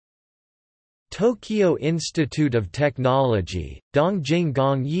Tokyo Institute of Technology,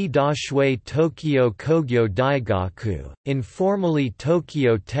 Dongjingang Yi Dashui Tokyo Kogyo Daigaku, informally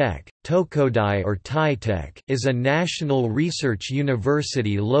Tokyo Tech, Tokodai or TaiTech, is a national research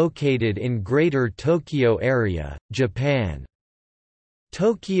university located in Greater Tokyo Area, Japan.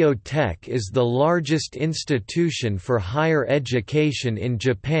 Tokyo Tech is the largest institution for higher education in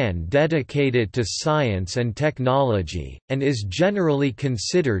Japan dedicated to science and technology, and is generally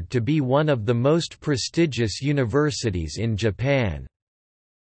considered to be one of the most prestigious universities in Japan.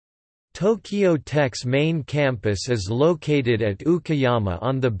 Tokyo Tech's main campus is located at Ukayama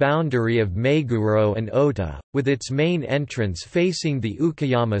on the boundary of Meguro and Ota, with its main entrance facing the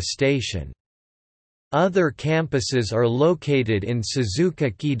Ukayama station. Other campuses are located in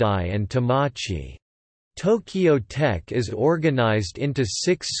Suzuka Kidai and Tamachi. Tokyo Tech is organized into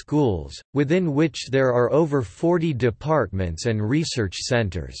 6 schools, within which there are over 40 departments and research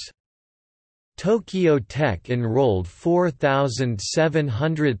centers. Tokyo Tech enrolled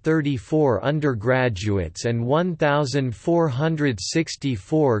 4,734 undergraduates and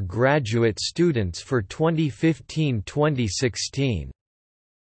 1,464 graduate students for 2015-2016.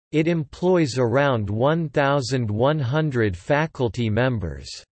 It employs around 1,100 faculty members.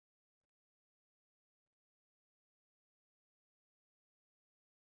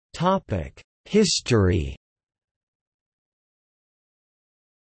 History.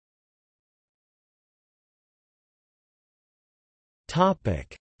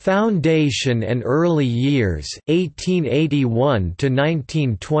 Foundation and early years 1881 to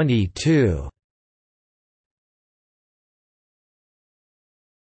 1922.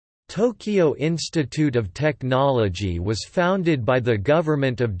 Tokyo Institute of Technology was founded by the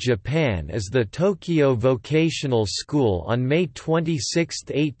Government of Japan as the Tokyo Vocational School on May 26,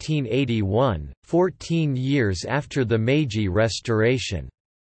 1881, 14 years after the Meiji Restoration.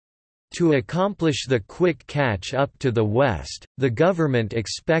 To accomplish the quick catch-up to the West, the government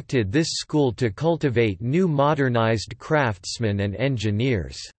expected this school to cultivate new modernized craftsmen and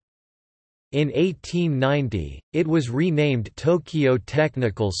engineers. In 1890, it was renamed Tokyo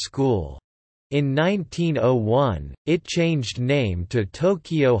Technical School. In 1901, it changed name to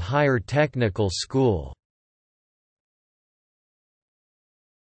Tokyo Higher Technical School.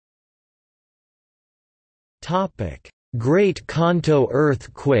 Great Kantō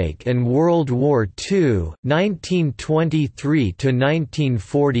earthquake and World War II 1923 to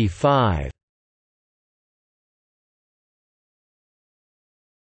 1945.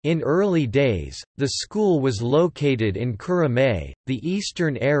 In early days, the school was located in Kurame, the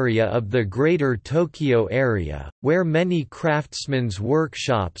eastern area of the Greater Tokyo area, where many craftsmen's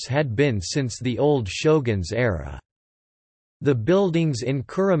workshops had been since the old shogun's era. The buildings in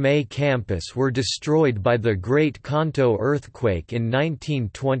Kurame campus were destroyed by the Great Kantō earthquake in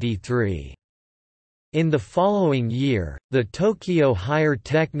 1923. In the following year, the Tokyo Higher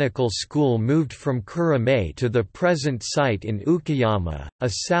Technical School moved from Kurame to the present site in Ukayama, a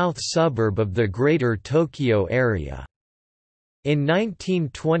south suburb of the Greater Tokyo area. In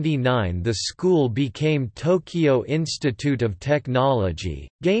 1929 the school became Tokyo Institute of Technology,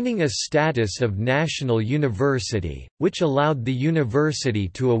 gaining a status of national university, which allowed the university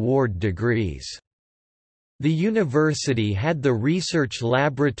to award degrees. The university had the Research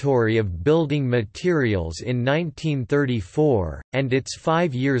Laboratory of Building Materials in 1934, and its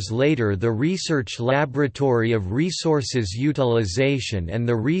 5 years later the Research Laboratory of Resources Utilization and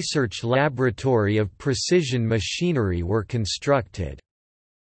the Research Laboratory of Precision Machinery were constructed.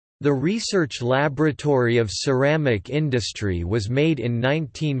 The Research Laboratory of Ceramic Industry was made in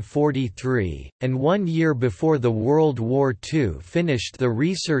 1943, and 1 year before the World War II finished the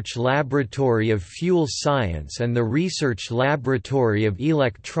Research Laboratory of Fuel Science and the Research Laboratory of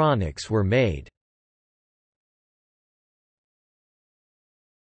Electronics were made.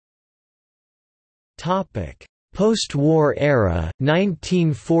 Post-war era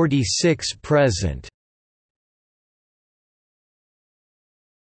 1946 present.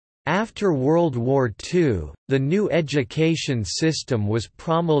 After World War II, the new education system was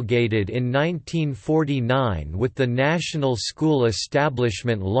promulgated in 1949 with the National School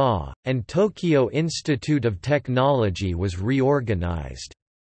Establishment Law, and Tokyo Institute of Technology was reorganized.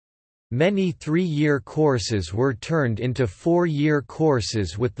 Many 3-year courses were turned into 4-year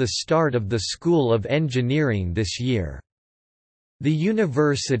courses with the start of the School of Engineering this year. The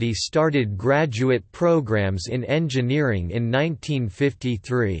university started graduate programs in engineering in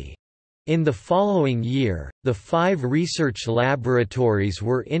 1953. In the following year, the 5 research laboratories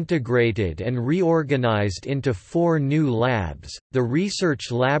were integrated and reorganized into 4 new labs: the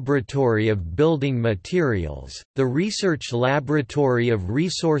Research Laboratory of Building Materials, the Research Laboratory of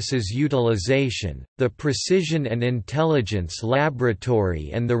Resources Utilization, the Precision and Intelligence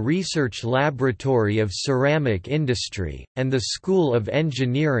Laboratory and the Research Laboratory of Ceramic Industry, and the School of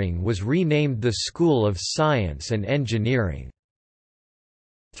Engineering was renamed the School of Science and Engineering.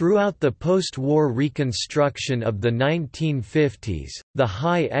 Throughout the post-war reconstruction of the 1950s, the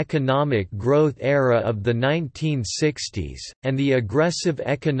high economic growth era of the 1960s, and the aggressive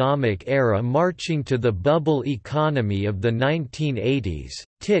economic era marching to the bubble economy of the 1980s,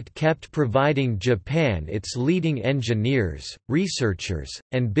 TIT kept providing Japan its leading engineers, researchers,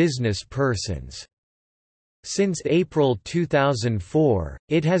 and business persons. Since April 2004,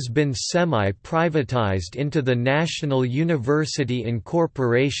 it has been semi-privatized into the National University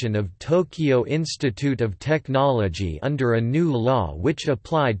Incorporation of Tokyo Institute of Technology under a new law which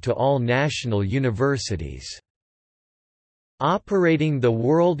applied to all national universities. Operating the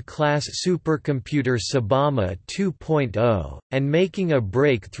world-class supercomputer Sabama 2.0, and making a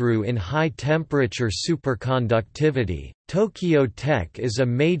breakthrough in high-temperature superconductivity, Tokyo Tech is a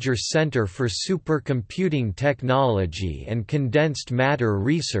major center for supercomputing technology and condensed matter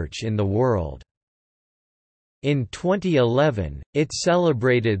research in the world. In 2011, it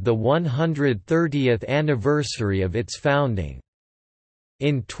celebrated the 130th anniversary of its founding.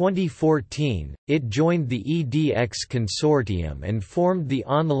 In 2014, it joined the edX consortium and formed the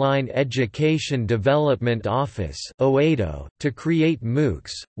Online Education Development Office to create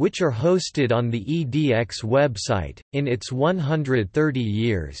MOOCs, which are hosted on the edX website. In its 130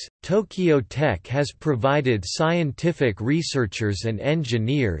 years, Tokyo Tech has provided scientific researchers and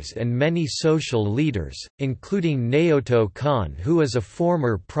engineers and many social leaders, including Naoto Kan, who is a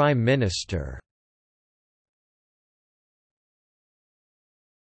former prime minister.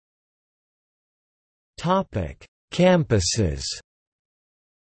 Campuses.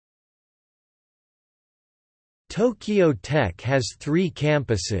 Tokyo Tech has 3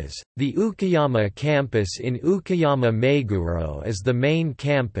 campuses. The Ukayama campus in Ukayama Meguro is the main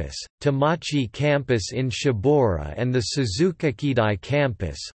campus, Tamachi campus in Shibora and the Suzukakidai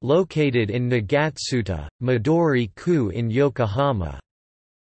campus, located in Nagatsuta, Midori-ku in Yokohama.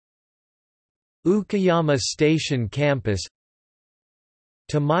 Ukayama Station campus,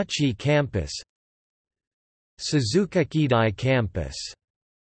 Tamachi campus, Suzukakidai campus.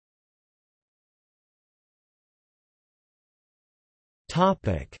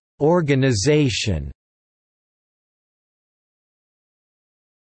 Topic: Organization.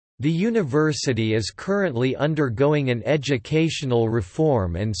 The university is currently undergoing an educational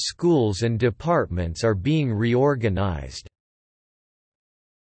reform and schools and departments are being reorganized.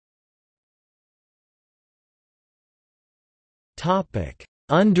 Topic: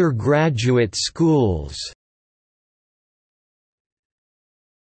 Undergraduate schools.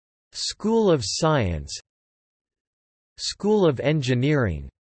 School of Science, School of Engineering,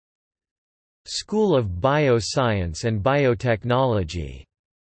 School of Bioscience and Biotechnology.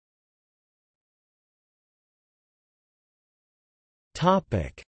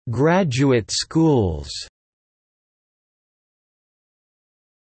 Topic: Graduate schools.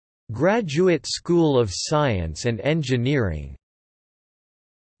 Graduate School of Science and Engineering,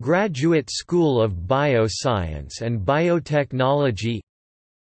 Graduate School of Bioscience and Biotechnology,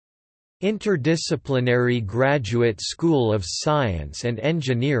 Interdisciplinary Graduate School of Science and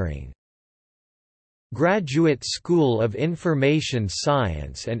Engineering, Graduate School of Information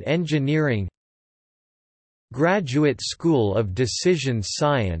Science and Engineering, Graduate School of Decision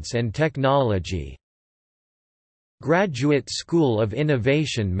Science and Technology, Graduate School of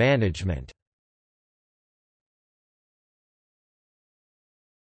Innovation Management.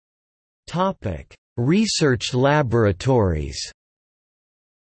 Research laboratories.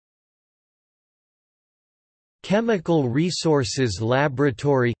 Chemical Resources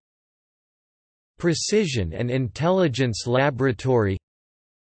Laboratory, Precision and Intelligence Laboratory,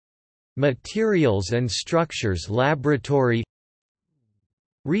 Materials and Structures Laboratory,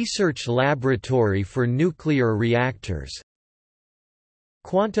 Research Laboratory for Nuclear Reactors,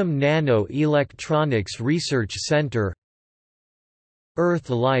 Quantum Nano-Electronics Research Center,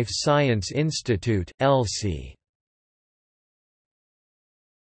 Earth Life Science Institute, ELSI.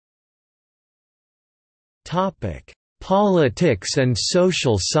 Politics and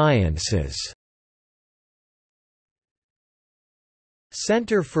social sciences.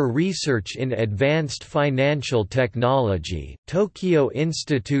 Center for Research in Advanced Financial Technology, Tokyo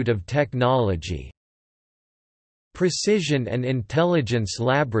Institute of Technology. Precision and Intelligence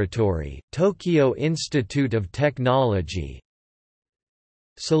Laboratory, Tokyo Institute of Technology.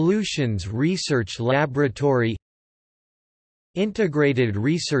 Solutions Research Laboratory, Integrated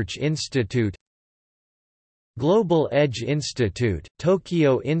Research Institute, Global Edge Institute,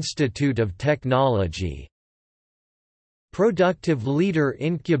 Tokyo Institute of Technology. Productive Leader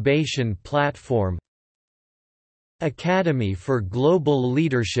Incubation Platform, Academy for Global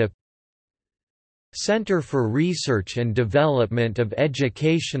Leadership, Center for Research and Development of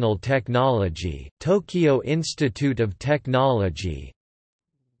Educational Technology, Tokyo Institute of Technology.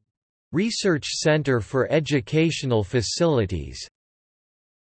 Research Center for Educational Facilities,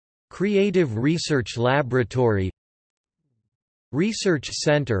 Creative Research Laboratory, Research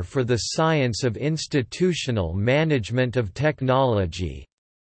Center for the Science of Institutional Management of Technology,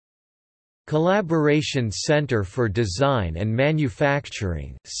 Collaboration Center for Design and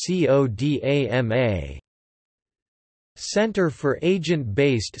Manufacturing (CODAMA), Center for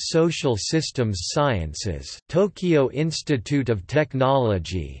Agent-Based Social Systems Sciences, Tokyo Institute of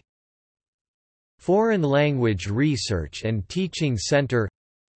Technology, Foreign Language Research and Teaching Center,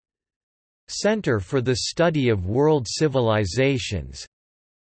 Center for the Study of World Civilizations,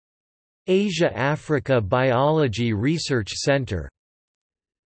 Asia-Africa Biology Research Center,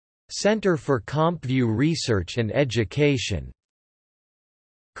 Center for CompView Research and Education,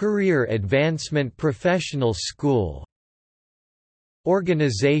 Career Advancement Professional School,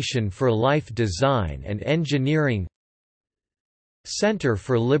 Organization for Life Design and Engineering, Center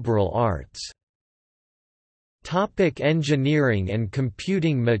for Liberal Arts. Engineering and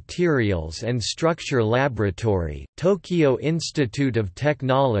Computing Materials and Structure Laboratory, Tokyo Institute of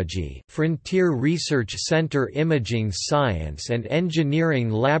Technology, Frontier Research Center, Imaging Science and Engineering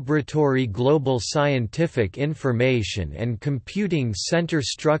Laboratory, Global Scientific Information and Computing Center,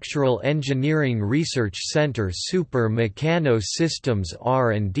 Structural Engineering Research Center, Super Meccano Systems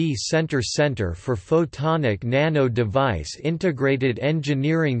R&D Center, Center for Photonic Nano Device Integrated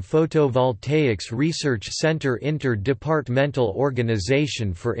Engineering, Photovoltaics Research Center, Inter-Departmental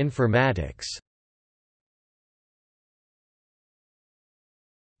Organization for Informatics.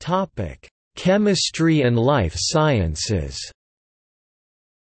 Chemistry and Life Sciences.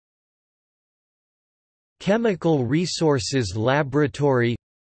 Chemical Resources Laboratory,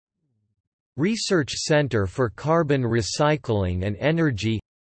 Research Center for Carbon Recycling and Energy,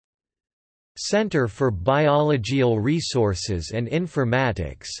 Center for Biological Resources and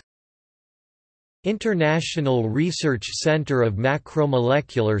Informatics, International Research Center of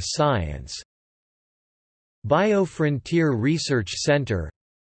Macromolecular Science, Biofrontier Research Center,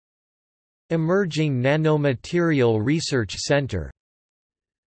 Emerging Nanomaterial Research Center,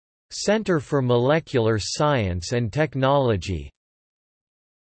 Center for Molecular Science and Technology,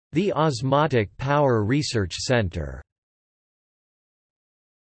 the Osmotic Power Research Center.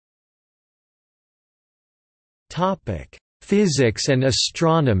 Physics and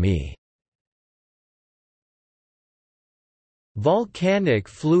astronomy. Volcanic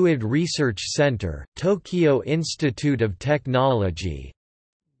Fluid Research Center, Tokyo Institute of Technology,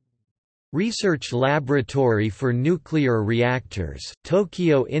 Research Laboratory for Nuclear Reactors,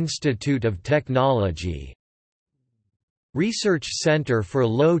 Tokyo Institute of Technology, Research Center for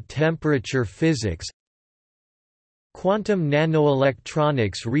Low Temperature Physics, Quantum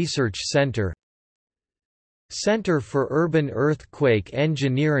Nanoelectronics Research Center, Center for Urban Earthquake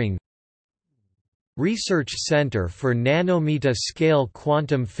Engineering, Research Center for Nanometer-Scale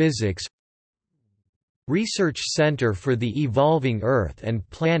Quantum Physics, Research Center for the Evolving Earth and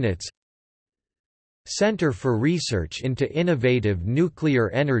Planets, Center for Research into Innovative Nuclear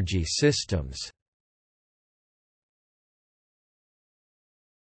Energy Systems.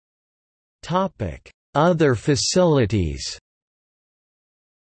 Other facilities.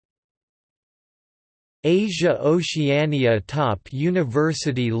 Asia-Oceania Top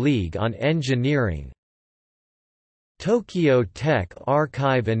University League on Engineering, Tokyo Tech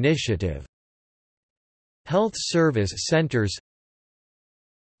Archive Initiative, Health Service Centers,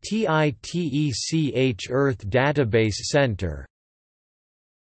 TITECH Earth Database Center,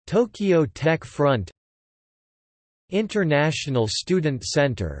 Tokyo Tech Front, International Student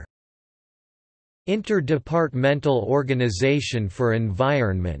Center, Interdepartmental Organization for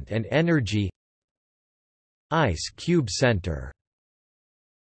Environment and Energy, Ice Cube Center.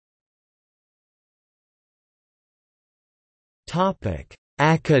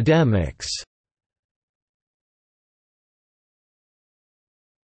 Academics.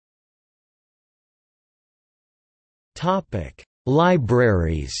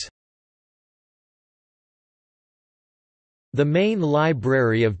 Libraries. The main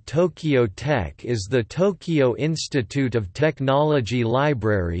library of Tokyo Tech is the Tokyo Institute of Technology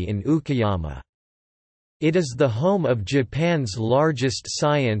Library in Ukayama. It is the home of Japan's largest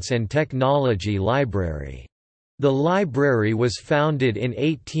science and technology library. The library was founded in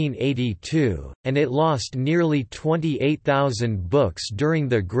 1882, and it lost nearly 28,000 books during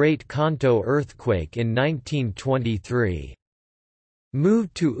the Great Kantō earthquake in 1923.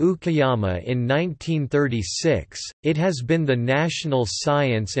 Moved to Ukayama in 1936, it has been the National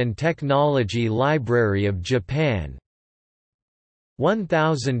Science and Technology Library of Japan.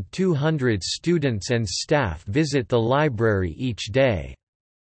 1,200 students and staff visit the library each day.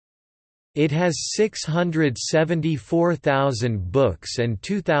 It has 674,000 books and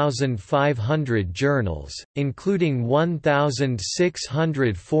 2,500 journals, including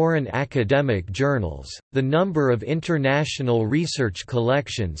 1,600 foreign academic journals. The number of international research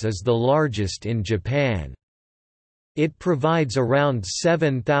collections is the largest in Japan. It provides around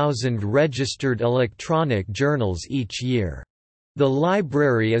 7,000 registered electronic journals each year. The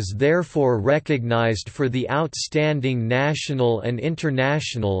library is therefore recognized for the outstanding national and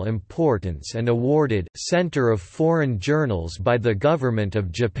international importance and awarded Center of Foreign Journals by the Government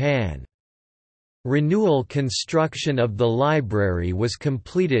of Japan. Renewal construction of the library was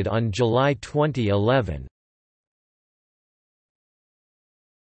completed on July 2011.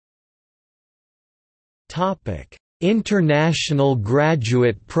 International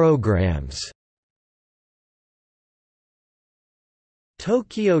graduate programs.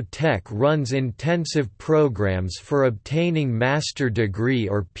 Tokyo Tech runs intensive programs for obtaining master degree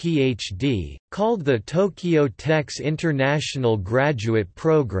or PhD, called the Tokyo Tech's International Graduate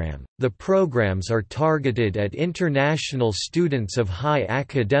Program. The programs are targeted at international students of high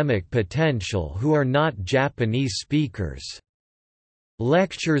academic potential who are not Japanese speakers.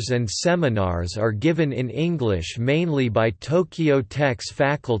 Lectures and seminars are given in English mainly by Tokyo Tech's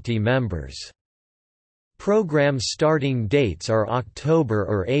faculty members. Program starting dates are October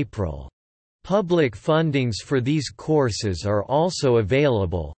or April. Public fundings for these courses are also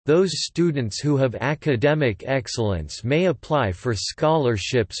available. Those students who have academic excellence may apply for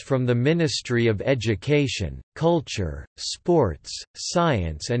scholarships from the Ministry of Education, Culture, Sports,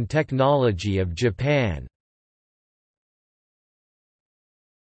 Science and Technology of Japan.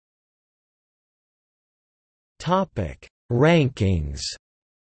 Topic: Rankings.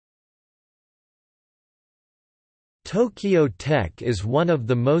 Tokyo Tech is one of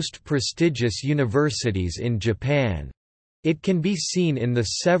the most prestigious universities in Japan. It can be seen in the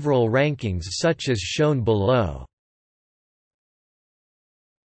several rankings such as shown below.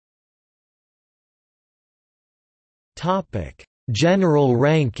 Topic: General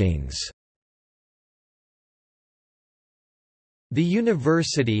rankings. The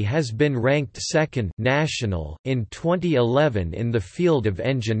university has been ranked second national in 2011 in the field of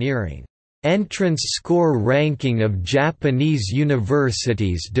engineering. Entrance score ranking of Japanese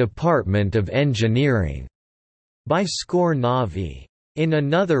universities Department of Engineering by Score Navi. In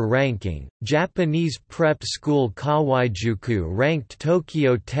another ranking, Japanese prep school Kawaijuku ranked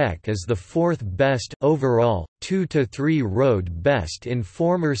Tokyo Tech as the fourth best overall, 2–3 road best in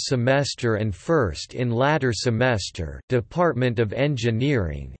former semester and first in latter semester. Department of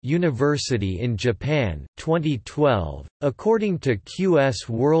Engineering, University in Japan, 2012. According to QS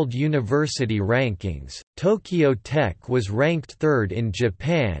World University Rankings, Tokyo Tech was ranked third in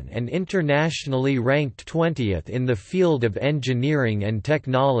Japan and internationally ranked 20th in the field of engineering and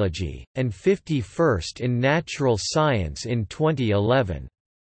technology, and 51st in natural science in 2011.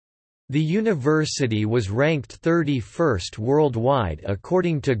 The university was ranked 31st worldwide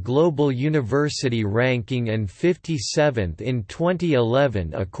according to Global University Ranking and 57th in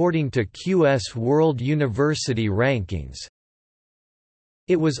 2011 according to QS World University Rankings.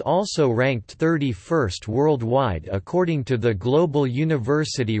 It was also ranked 31st worldwide according to the Global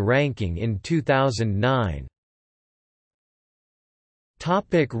University Ranking in 2009.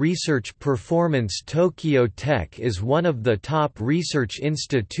 Research performance. Tokyo Tech is one of the top research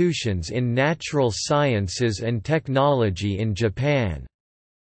institutions in natural sciences and technology in Japan.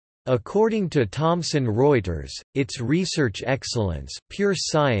 According to Thomson Reuters, its research excellence, pure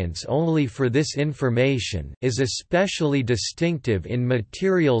science only for this information, is especially distinctive in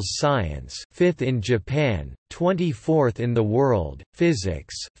materials science, 5th in Japan, 24th in the world,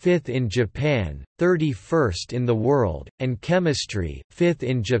 physics, 5th in Japan, 31st in the world, and chemistry, 5th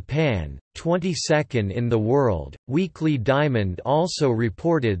in Japan, 22nd in the world. Weekly Diamond also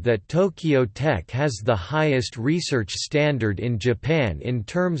reported that Tokyo Tech has the highest research standard in Japan in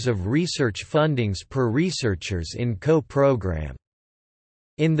terms of research fundings per researchers in co-program.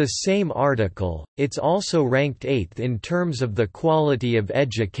 In the same article, it's also ranked 8th in terms of the quality of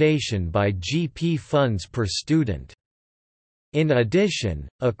education by GP funds per student. In addition,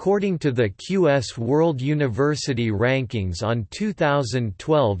 according to the QS World University Rankings on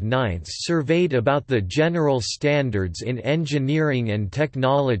 2012 ninths surveyed about the general standards in engineering and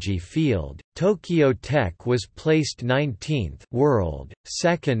technology field, Tokyo Tech was placed 19th world,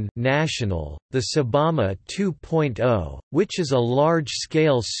 2nd national. The Sabama 2.0, which is a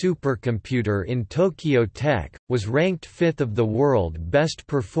large-scale supercomputer in Tokyo Tech, was ranked 5th of the world best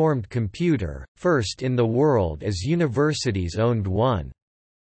performed computer, 1st in the world as universities owned one.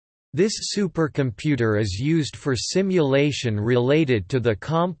 This supercomputer is used for simulation related to the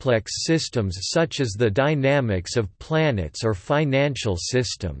complex systems such as the dynamics of planets or financial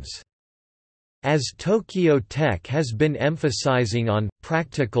systems. As Tokyo Tech has been emphasizing on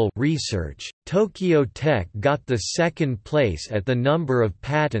practical research, Tokyo Tech got the second place at the number of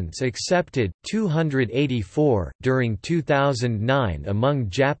patents accepted 284 during 2009 among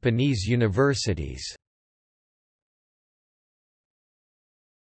Japanese universities.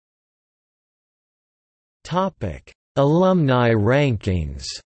 Alumni rankings.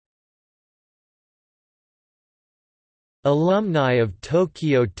 Alumni of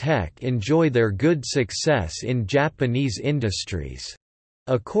Tokyo Tech enjoy their good success in Japanese industries.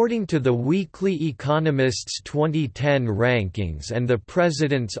 According to the Weekly Economist's 2010 rankings and the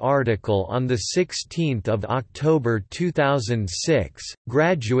President's article on 16 October 2006,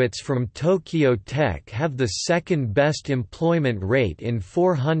 graduates from Tokyo Tech have the second best employment rate in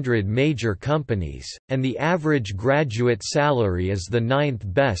 400 major companies, and the average graduate salary is the 9th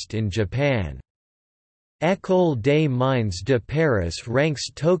best in Japan. École des Mines de Paris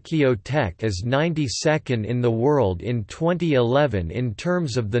ranks Tokyo Tech as 92nd in the world in 2011 in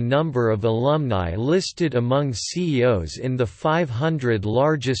terms of the number of alumni listed among CEOs in the 500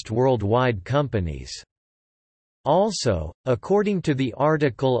 largest worldwide companies. Also, according to the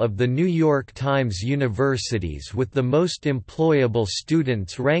article of the New York Times, universities with the most employable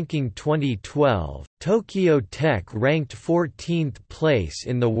students ranking 2012, Tokyo Tech ranked 14th place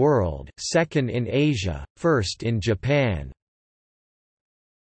in the world, 2nd in Asia, 1st in Japan.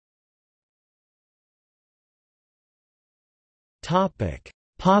 Topic: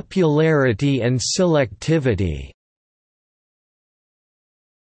 Popularity and selectivity.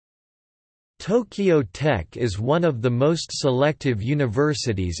 Tokyo Tech is one of the most selective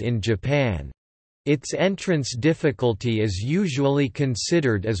universities in Japan. Its entrance difficulty is usually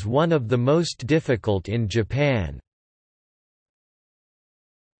considered as one of the most difficult in Japan.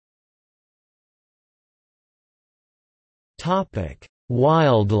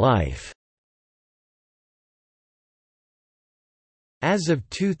 Wildlife. As of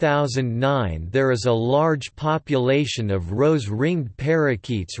 2009, there is a large population of rose-ringed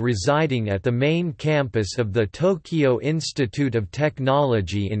parakeets residing at the main campus of the Tokyo Institute of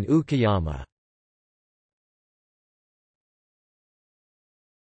Technology in Ukayama.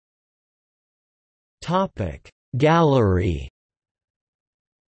 Gallery.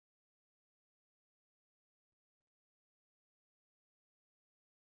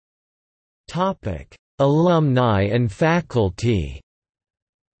 Alumni and faculty.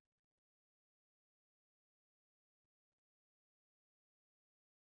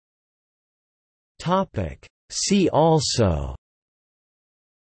 See also: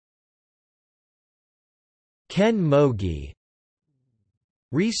 Ken Mogi,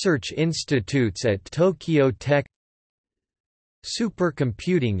 Research institutes at Tokyo Tech,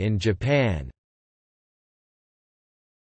 Supercomputing in Japan.